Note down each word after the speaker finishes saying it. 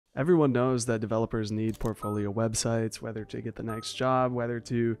Everyone knows that developers need portfolio websites, whether to get the next job, whether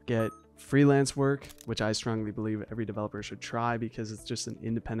to get freelance work, which I strongly believe every developer should try because it's just an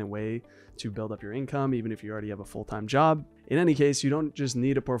independent way to build up your income, even if you already have a full-time job. In any case, you don't just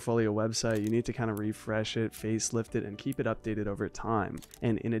need a portfolio website, you need to kind of refresh it, facelift it, and keep it updated over time.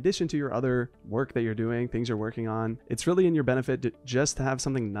 And in addition to your other work that you're doing, things you're working on, it's really in your benefit to just have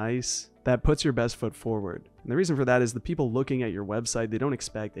something nice that puts your best foot forward. And the reason for that is the people looking at your website, they don't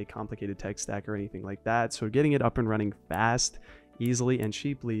expect a complicated tech stack or anything like that. So getting it up and running fast, easily, and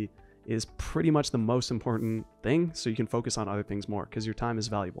cheaply is pretty much the most important thing, so you can focus on other things more because your time is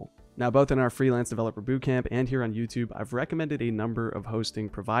valuable. Now, both in our freelance developer bootcamp and here on YouTube, I've recommended a number of hosting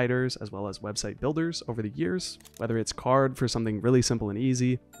providers as well as website builders over the years, whether it's Card for something really simple and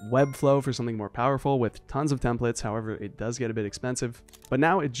easy, Webflow for something more powerful with tons of templates, however, it does get a bit expensive. But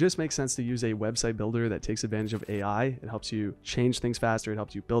now it just makes sense to use a website builder that takes advantage of AI. It helps you change things faster, it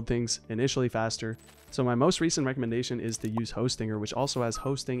helps you build things initially faster. So my most recent recommendation is to use Hostinger, which also has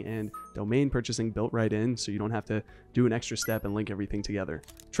hosting and domain purchasing built right in, so you don't have to do an extra step and link everything together.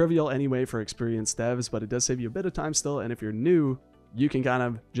 Trivial anyway for experienced devs, but it does save you a bit of time still, and if you're new, you can kind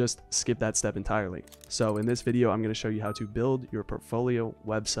of just skip that step entirely. So in this video, I'm going to show you how to build your portfolio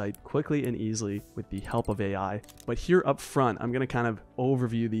website quickly and easily with the help of AI. But here up front, I'm going to kind of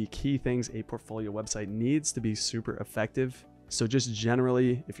overview the key things a portfolio website needs to be super effective. So just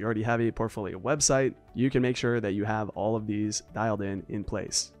generally, if you already have a portfolio website, you can make sure that you have all of these dialed in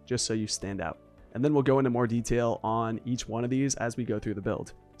place, just so you stand out. And then we'll go into more detail on each one of these as we go through the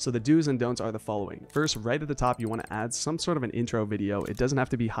build. So the do's and don'ts are the following. First, right at the top, you want to add some sort of an intro video. It doesn't have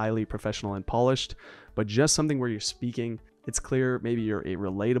to be highly professional and polished, but just something where you're speaking. It's clear maybe you're a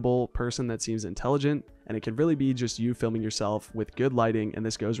relatable person that seems intelligent, and it could really be just you filming yourself with good lighting, and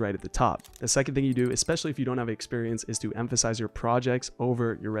this goes right at the top. The second thing you do, especially if you don't have experience, is to emphasize your projects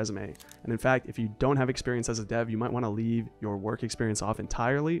over your resume. And in fact, if you don't have experience as a dev, you might want to leave your work experience off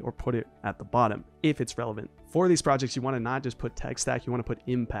entirely or put it at the bottom if it's relevant. For these projects, you want to not just put tech stack, you want to put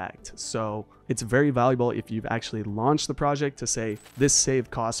impact. So it's very valuable if you've actually launched the project to say, this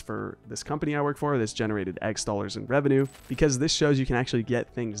saved costs for this company I work for, this generated X dollars in revenue, because this shows you can actually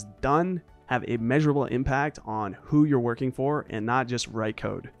get things done, have a measurable impact on who you're working for, and not just write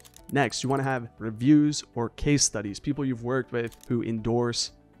code. Next, you want to have reviews or case studies, people you've worked with who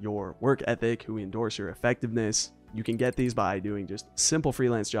endorse your work ethic, who endorse your effectiveness. You can get these by doing just simple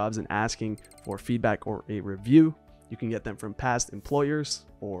freelance jobs and asking for feedback or a review. You can get them from past employers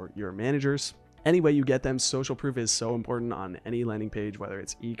or your managers. Any way you get them, social proof is so important on any landing page, whether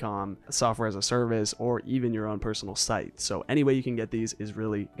it's e-com, software as a service, or even your own personal site. So any way you can get these is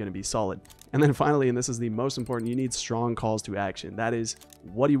really going to be solid. And then finally, and this is the most important, you need strong calls to action. That is,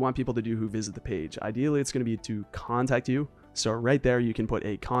 what do you want people to do who visit the page? Ideally, it's going to be to contact you. So right there, you can put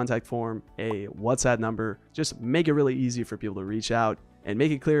a contact form, a WhatsApp number, just make it really easy for people to reach out and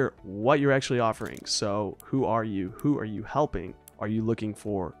make it clear what you're actually offering. So who are you? Who are you helping? Are you looking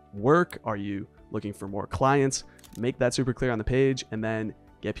for work? Are you looking for more clients? Make that super clear on the page and then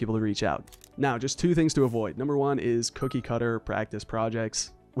get people to reach out. Now, just two things to avoid. Number one is cookie cutter practice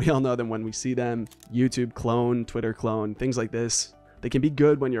projects. We all know them when we see them. YouTube clone, Twitter clone, things like this. They can be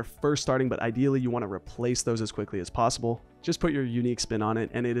good when you're first starting, but ideally you want to replace those as quickly as possible. Just put your unique spin on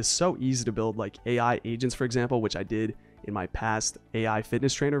it. And it is so easy to build, like AI agents, for example, which I did in my past AI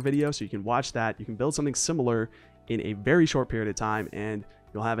fitness trainer video. So you can watch that. You can build something similar in a very short period of time, and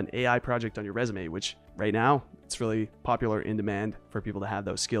you'll have an AI project on your resume, which right now it's really popular, in demand for people to have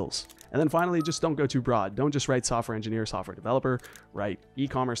those skills. And then finally, just don't go too broad. Don't just write software engineer, software developer, write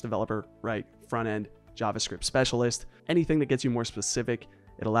e-commerce developer, write front-end JavaScript specialist. Anything that gets you more specific,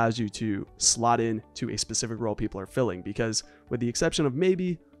 it allows you to slot in to a specific role people are filling, because with the exception of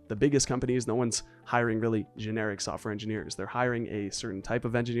maybe the biggest companies, no one's hiring really generic software engineers. They're hiring a certain type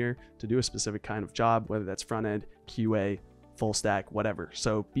of engineer to do a specific kind of job, whether that's front end, QA, full stack, whatever.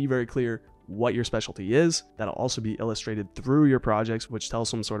 So be very clear what your specialty is. That'll also be illustrated through your projects, which tells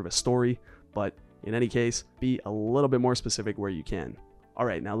some sort of a story. But in any case, be a little bit more specific where you can. All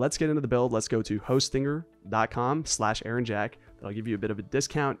right, now let's get into the build. Let's go to hostinger.com/AaronJack. That'll give you a bit of a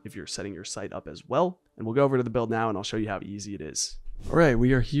discount if you're setting your site up as well. And we'll go over to the build now and I'll show you how easy it is. All right,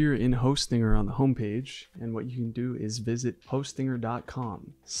 we are here in Hostinger on the homepage, and what you can do is visit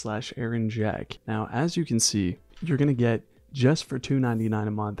hostinger.com/AaronJack. Now, as you can see, you're going to get, just for $2.99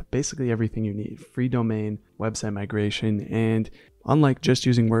 a month, basically everything you need: free domain, website migration, and unlike just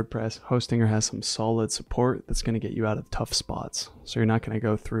using WordPress, Hostinger has some solid support that's going to get you out of tough spots. So you're not going to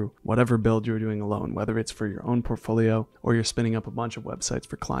go through whatever build you're doing alone, whether it's for your own portfolio or you're spinning up a bunch of websites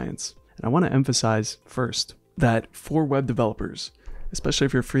for clients. And I want to emphasize first that for web developers, especially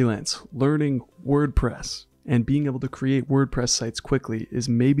if you're freelance. Learning WordPress and being able to create WordPress sites quickly is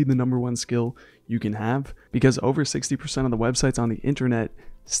maybe the #1 skill you can have, because over 60% of the websites on the internet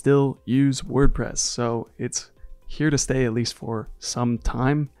still use WordPress. So it's here to stay, at least for some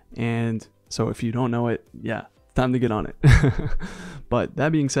time. And so if you don't know it, yeah, time to get on it. But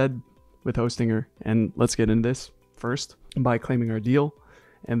that being said, with Hostinger, and let's get into this first by claiming our deal,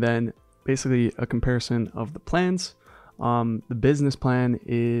 and then basically a comparison of the plans. The business plan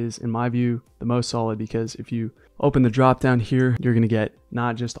is, in my view, the most solid, because if you open the drop down here, you're going to get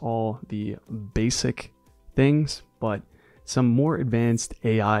not just all the basic things, but some more advanced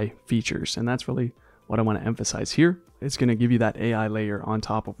AI features. And that's really what I want to emphasize here. It's going to give you that AI layer on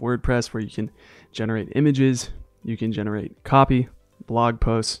top of WordPress, where you can generate images, you can generate copy, blog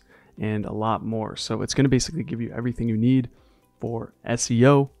posts, and a lot more. So it's going to basically give you everything you need for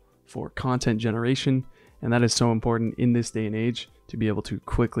SEO, for content generation, and that is so important in this day and age to be able to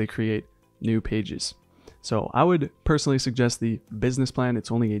quickly create new pages. So I would personally suggest the business plan.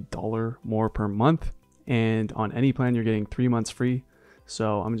 It's only $1 more per month, and on any plan you're getting 3 months free.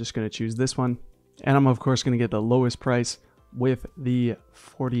 So I'm just going to choose this one, and I'm of course going to get the lowest price with the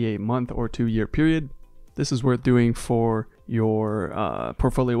 48-month or 2-year period. This is worth doing for your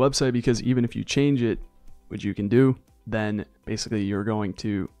portfolio website, because even if you change it, which you can do, then basically you're going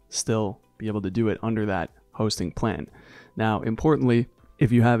to still be able to do it under that hosting plan. Now, importantly,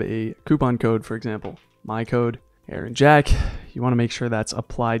 if you have a coupon code, for example, my code, Aaron Jack, you want to make sure that's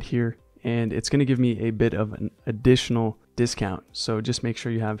applied here, and it's going to give me a bit of an additional discount. So just make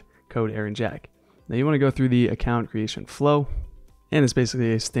sure you have code Aaron Jack. Now you want to go through the account creation flow, and it's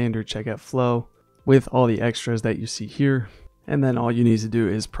basically a standard checkout flow with all the extras that you see here. And then all you need to do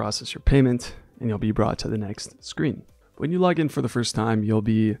is process your payment, and you'll be brought to the next screen. When you log in for the first time, you'll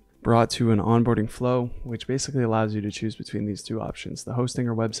be brought to an onboarding flow, which basically allows you to choose between these two options, the hosting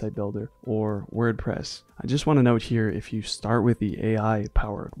or website builder or WordPress. I just want to note here, if you start with the AI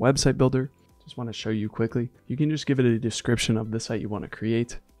powered website builder, just want to show you quickly, you can just give it a description of the site you want to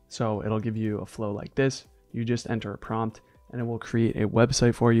create. So it'll give you a flow like this. You just enter a prompt and it will create a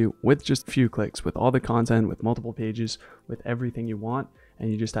website for you with just a few clicks, with all the content, with multiple pages, with everything you want. And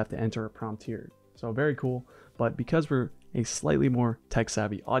you just have to enter a prompt here. So very cool. But because we're a slightly more tech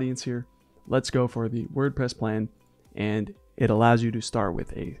savvy audience here, let's go for the WordPress plan. And it allows you to start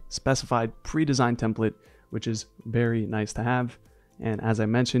with a specified pre-designed template, which is very nice to have. And as I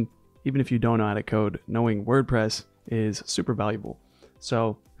mentioned, even if you don't know how to code, knowing WordPress is super valuable.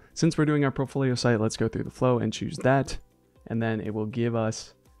 So since we're doing our portfolio site, let's go through the flow and choose that. And then it will give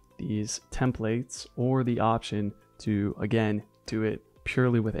us these templates or the option to, again, do it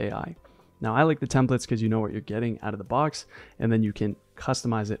purely with AI. Now, I like the templates because you know what you're getting out of the box, and then you can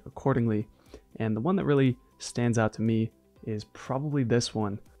customize it accordingly. And the one that really stands out to me is probably this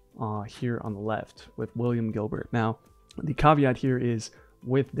one here on the left with William Gilbert. Now, the caveat here is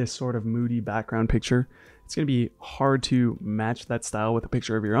with this sort of moody background picture, it's going to be hard to match that style with a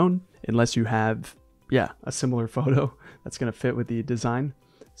picture of your own unless you have, a similar photo that's going to fit with the design.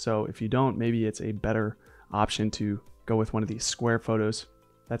 So if you don't, maybe it's a better option to go with one of these square photos.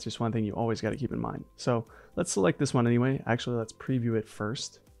 That's just one thing you always got to keep in mind. So let's select this one anyway. Actually, let's preview it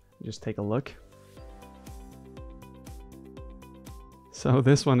first. Just take a look. So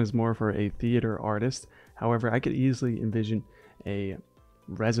this one is more for a theater artist. However, I could easily envision a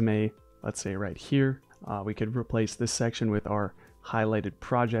resume, let's say right here. We could replace this section with our highlighted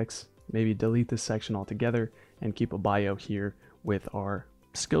projects, maybe delete this section altogether and keep a bio here with our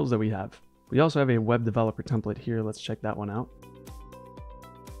skills that we have. We also have a web developer template here. Let's check that one out.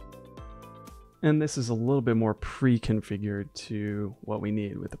 And this is a little bit more pre-configured to what we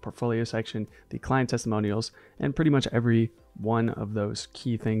need with the portfolio section, the client testimonials, and pretty much every one of those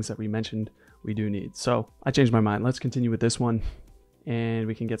key things that we mentioned we do need. So I changed my mind. Let's continue with this one. And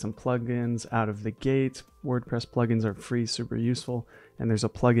we can get some plugins out of the gate. WordPress plugins are free, super useful. And there's a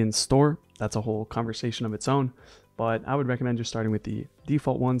plugin store. That's a whole conversation of its own. But I would recommend just starting with the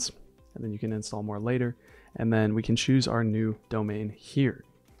default ones, and then you can install more later. And then we can choose our new domain here.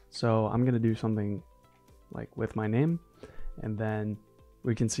 So I'm going to do something like with my name, and then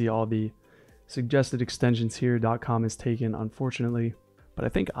we can see all the suggested extensions here. .com is taken, unfortunately, but I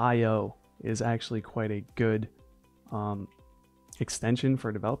think .io is actually quite a good extension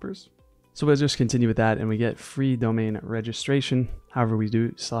for developers. So we'll just continue with that, and we get free domain registration. However, we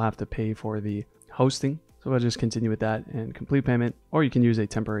do still have to pay for the hosting. So we'll just continue with that and complete payment, or you can use a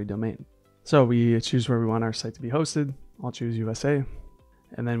temporary domain. So we choose where we want our site to be hosted. I'll choose USA.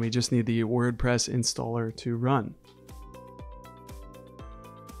 And then we just need the WordPress installer to run.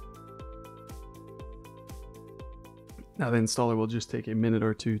 Now the installer will just take a minute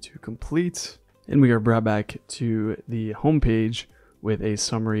or two to complete, and we are brought back to the home page with a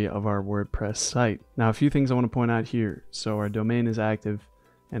summary of our WordPress site. Now a few things I want to point out here. So our domain is active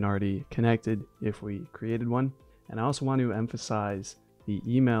and already connected if we created one. And I also want to emphasize the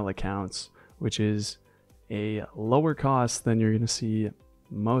email accounts, which is a lower cost than you're going to see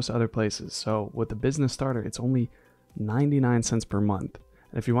most other places. So with the business starter, it's only 99 cents per month.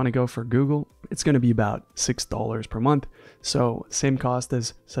 And if you want to go for Google, it's going to be about $6 per month. So same cost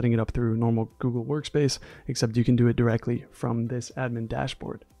as setting it up through normal Google Workspace, except you can do it directly from this admin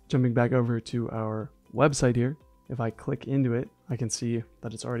dashboard. Jumping back over to our website here, if I click into it, I can see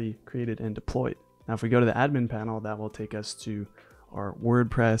that it's already created and deployed. Now, if we go to the admin panel, that will take us to our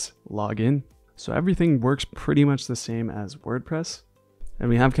WordPress login. So everything works pretty much the same as WordPress. And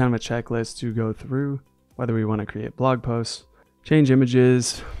we have kind of a checklist to go through, whether we want to create blog posts, change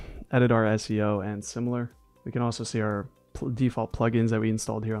images, edit our SEO, and similar. We can also see our default plugins that we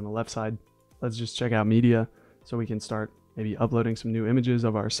installed here on the left side. Let's just check out media so we can start maybe uploading some new images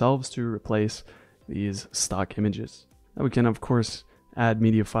of ourselves to replace these stock images. Now we can of course add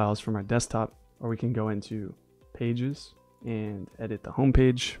media files from our desktop, or we can go into pages and edit the home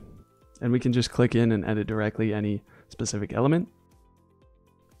page, and we can just click in and edit directly any specific element.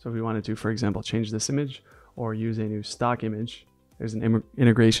 So if we wanted to, for example, change this image or use a new stock image, there's an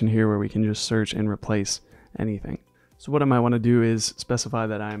integration here where we can just search and replace anything. So what I might want to do is specify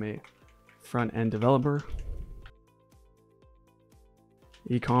that I'm a front-end developer,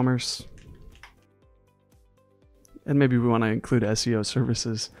 e-commerce, and maybe we want to include SEO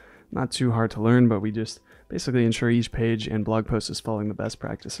services. Not too hard to learn, but we just basically ensure each page and blog post is following the best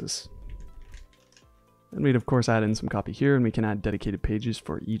practices. And we'd of course add in some copy here, and we can add dedicated pages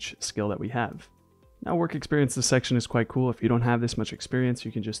for each skill that we have. Now work experience, this section is quite cool. If you don't have this much experience,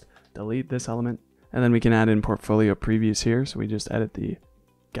 you can just delete this element, and then we can add in portfolio previews here. So we just edit the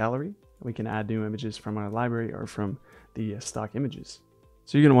gallery. We can add new images from our library or from the stock images.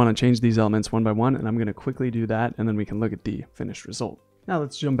 So you're going to want to change these elements one by one, and I'm going to quickly do that, and then we can look at the finished result. Now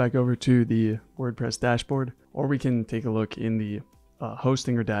let's jump back over to the WordPress dashboard, or we can take a look in the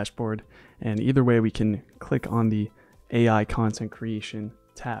Hostinger dashboard, and either way we can click on the AI content creation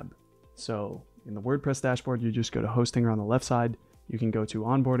tab. So in the WordPress dashboard, you just go to Hostinger on the left side. You can go to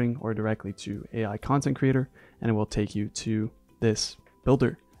onboarding or directly to AI content creator, and it will take you to this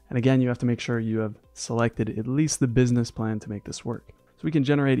builder. And again, you have to make sure you have selected at least the business plan to make this work. So we can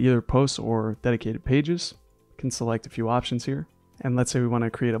generate either posts or dedicated pages. We can select a few options here. And let's say we want to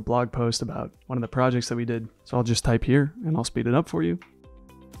create a blog post about one of the projects that we did. So I'll just type here and I'll speed it up for you.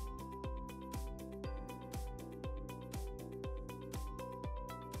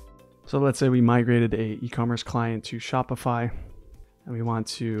 So let's say we migrated a e-commerce client to Shopify, and we want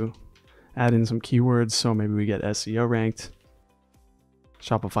to add in some keywords. So maybe we get SEO ranked,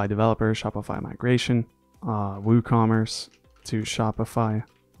 Shopify developer, Shopify migration, WooCommerce to Shopify.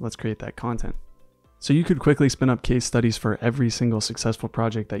 Let's create that content. So you could quickly spin up case studies for every single successful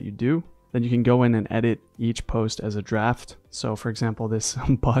project that you do. Then you can go in and edit each post as a draft. So for example, this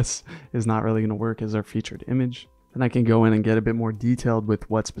bus is not really going to work as our featured image. Then I can go in and get a bit more detailed with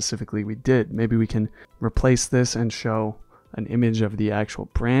what specifically we did. Maybe we can replace this and show an image of the actual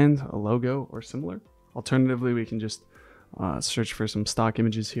brand, a logo, or similar. Alternatively, we can just search for some stock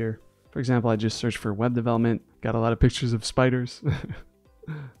images here. For example, I just searched for web development, got a lot of pictures of spiders.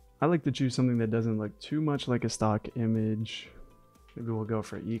 I like to choose something that doesn't look too much like a stock image. Maybe we'll go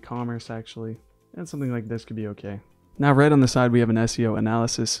for e-commerce actually. And something like this could be okay. Now right on the side, we have an SEO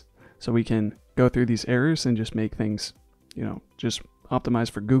analysis. So we can go through these errors and just make things, just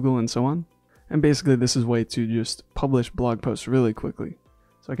optimize for Google and so on. And basically this is a way to just publish blog posts really quickly.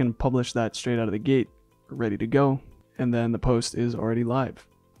 So I can publish that straight out of the gate, ready to go. And then the post is already live.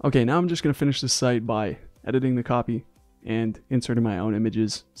 Okay, now I'm just going to finish this site by editing the copy and inserting my own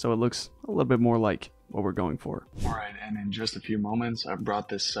images so it looks a little bit more like what we're going for. All right, and in just a few moments, I've brought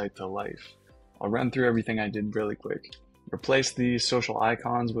this site to life. I'll run through everything I did really quick. Replace the social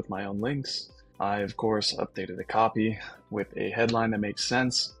icons with my own links. I, of course, updated the copy with a headline that makes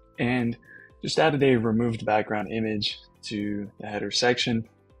sense, and just added a removed background image to the header section.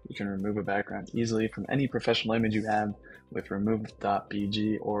 You can remove a background easily from any professional image you have with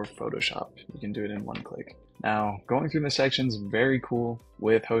remove.bg or Photoshop. You can do it in one click. Now, going through the sections, very cool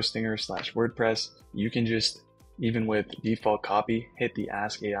with Hostinger/WordPress. You can just, even with default copy, hit the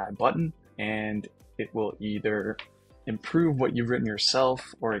Ask AI button, and it will either improve what you've written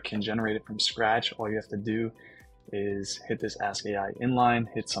yourself, or it can generate it from scratch. All you have to do is hit this Ask AI inline,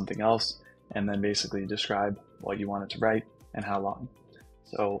 hit something else, and then basically describe what you want it to write and how long.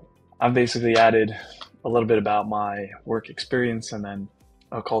 So I've basically added a little bit about my work experience and then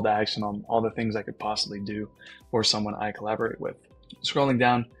a call to action on all the things I could possibly do for someone I collaborate with. Scrolling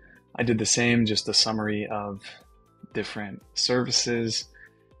down, I did the same, just a summary of different services,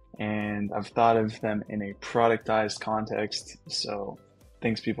 and I've thought of them in a productized context, so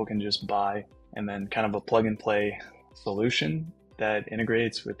things people can just buy, and then kind of a plug and play solution that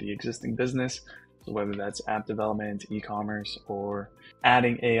integrates with the existing business. So whether that's app development, e-commerce, or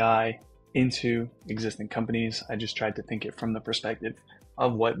adding AI into existing companies, I just tried to think it from the perspective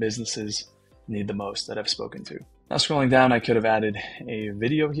of what businesses need the most that I've spoken to. Now scrolling down, I could have added a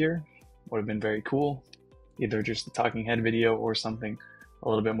video here, would have been very cool. Either just a talking head video or something a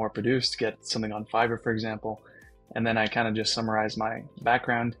little bit more produced, get something on Fiverr, for example. And then I kind of just summarize my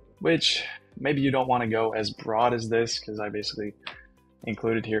background, which maybe you don't want to go as broad as this, because I basically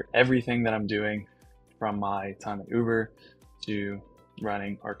included here everything that I'm doing from my time at Uber to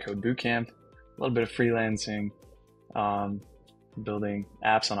running our code bootcamp, a little bit of freelancing, building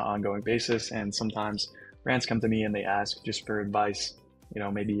apps on an ongoing basis. And sometimes brands come to me and they ask just for advice,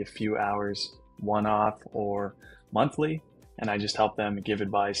 maybe a few hours one-off or monthly, and I just help them give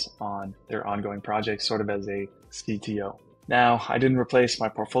advice on their ongoing projects, sort of as a CTO. Now, I didn't replace my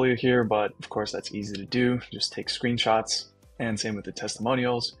portfolio here, but of course that's easy to do. Just take screenshots, and same with the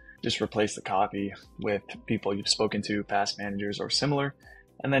testimonials. Just replace the copy with people you've spoken to, past managers or similar,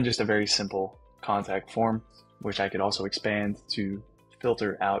 and then just a very simple contact form, which I could also expand to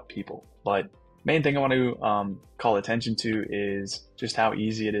filter out people. But main thing I want to call attention to is just how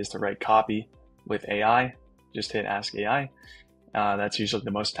easy it is to write copy with AI. Just hit Ask AI. That's usually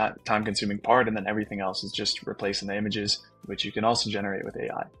the most time-consuming part, and then everything else is just replacing the images, which you can also generate with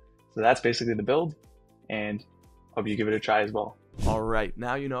AI. So that's basically the build, and hope you give it a try as well. All right,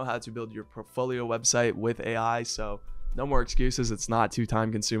 now you know how to build your portfolio website with AI, so no more excuses. It's not too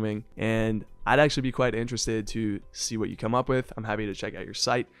time-consuming, and I'd actually be quite interested to see what you come up with. I'm happy to check out your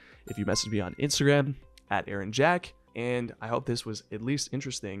site if you message me on Instagram at AaronJack. And I hope this was at least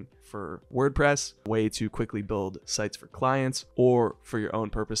interesting for WordPress, a way to quickly build sites for clients or for your own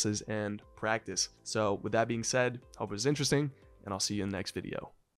purposes and practice. So with that being said, hope it was interesting, and I'll see you in the next video.